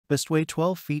Bestway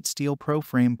 12 feet steel pro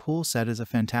frame pool set is a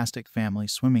fantastic family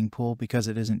swimming pool because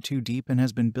it isn't too deep and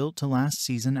has been built to last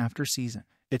season after season.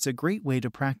 It's a great way to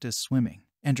practice swimming,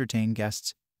 entertain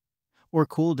guests, or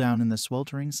cool down in the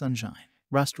sweltering sunshine.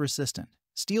 Rust resistant.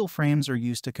 Steel frames are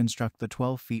used to construct the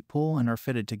 12 feet pool and are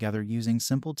fitted together using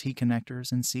simple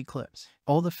T-connectors and C-clips.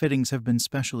 All the fittings have been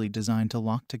specially designed to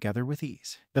lock together with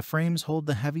ease. The frames hold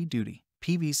the heavy-duty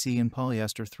PVC and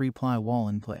polyester 3-ply wall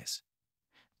in place,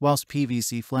 whilst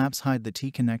PVC flaps hide the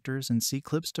T-connectors and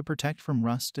C-clips to protect from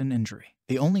rust and injury.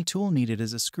 The only tool needed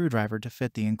is a screwdriver to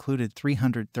fit the included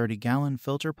 330-gallon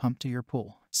filter pump to your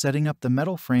pool. Setting up the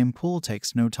metal frame pool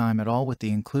takes no time at all with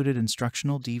the included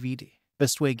instructional DVD.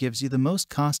 Bestway gives you the most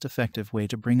cost-effective way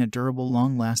to bring a durable,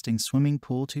 long-lasting swimming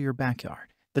pool to your backyard.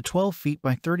 The 12 feet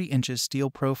by 30 inches steel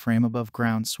pro frame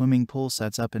above-ground swimming pool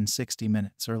sets up in 60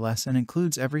 minutes or less and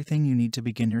includes everything you need to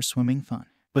begin your swimming fun.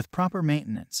 With proper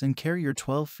maintenance and care, your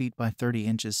 12 feet by 30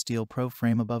 inches steel pro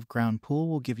frame above-ground pool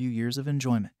will give you years of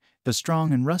enjoyment. The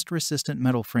strong and rust-resistant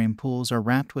metal frame pools are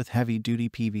wrapped with heavy-duty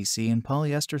PVC and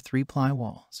polyester 3-ply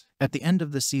walls. At the end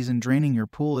of the season, draining your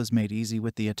pool is made easy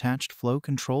with the attached flow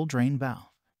control drain valve.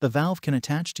 The valve can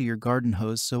attach to your garden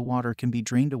hose so water can be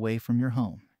drained away from your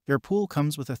home. Your pool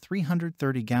comes with a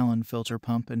 330-gallon filter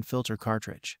pump and filter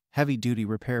cartridge, heavy-duty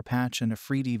repair patch, and a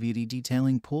free DVD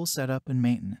detailing pool setup and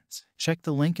maintenance. Check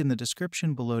the link in the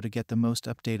description below to get the most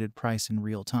updated price in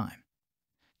real time.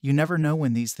 You never know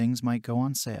when these things might go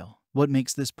on sale. What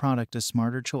makes this product a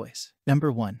smarter choice?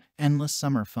 Number 1. Endless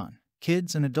summer fun.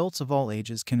 Kids and adults of all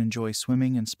ages can enjoy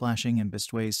swimming and splashing in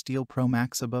Bestway's Steel Pro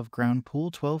Max above-ground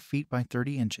pool 12 feet by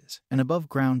 30 inches. An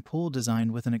above-ground pool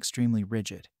designed with an extremely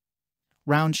rigid,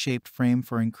 round-shaped frame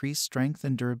for increased strength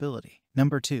and durability.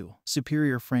 Number 2.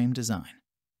 Superior frame design.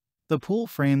 The pool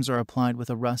frames are applied with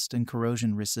a rust and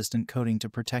corrosion-resistant coating to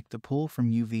protect the pool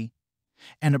from UV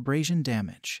and abrasion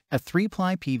damage. A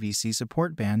 3-ply PVC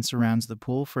support band surrounds the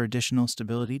pool for additional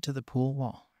stability to the pool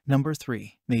wall. Number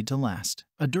 3. Made to last.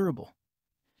 A durable,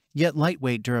 yet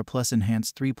lightweight DuraPlus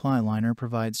enhanced 3-ply liner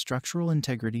provides structural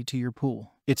integrity to your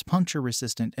pool. It's puncture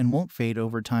resistant and won't fade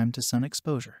over time to sun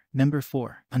exposure. Number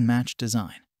 4. Unmatched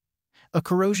design. A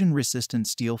corrosion-resistant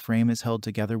steel frame is held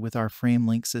together with our frame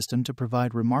link system to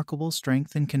provide remarkable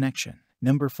strength and connection.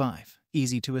 Number 5.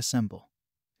 Easy to assemble.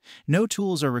 No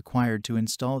tools are required to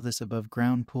install this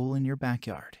above-ground pool in your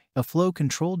backyard. A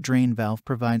flow-controlled drain valve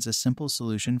provides a simple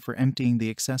solution for emptying the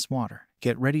excess water.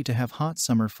 Get ready to have hot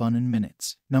summer fun in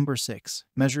minutes. Number 6.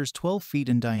 Measures 12 feet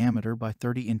in diameter by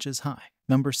 30 inches high.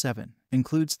 Number 7.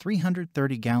 Includes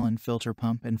 330-gallon filter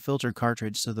pump and filter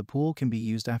cartridge so the pool can be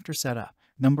used after setup.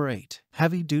 Number 8.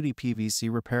 Heavy-duty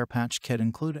PVC repair patch kit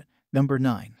included. Number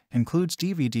 9. Includes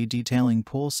DVD detailing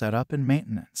pool setup and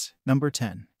maintenance. Number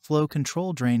 10. Flow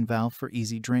control drain valve for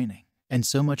easy draining. And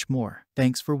so much more.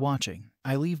 Thanks for watching.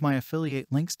 I leave my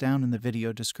affiliate links down in the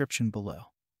video description below.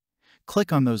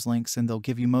 Click on those links and they'll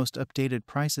give you most updated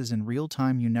prices in real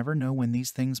time. You never know when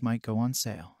these things might go on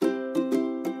sale.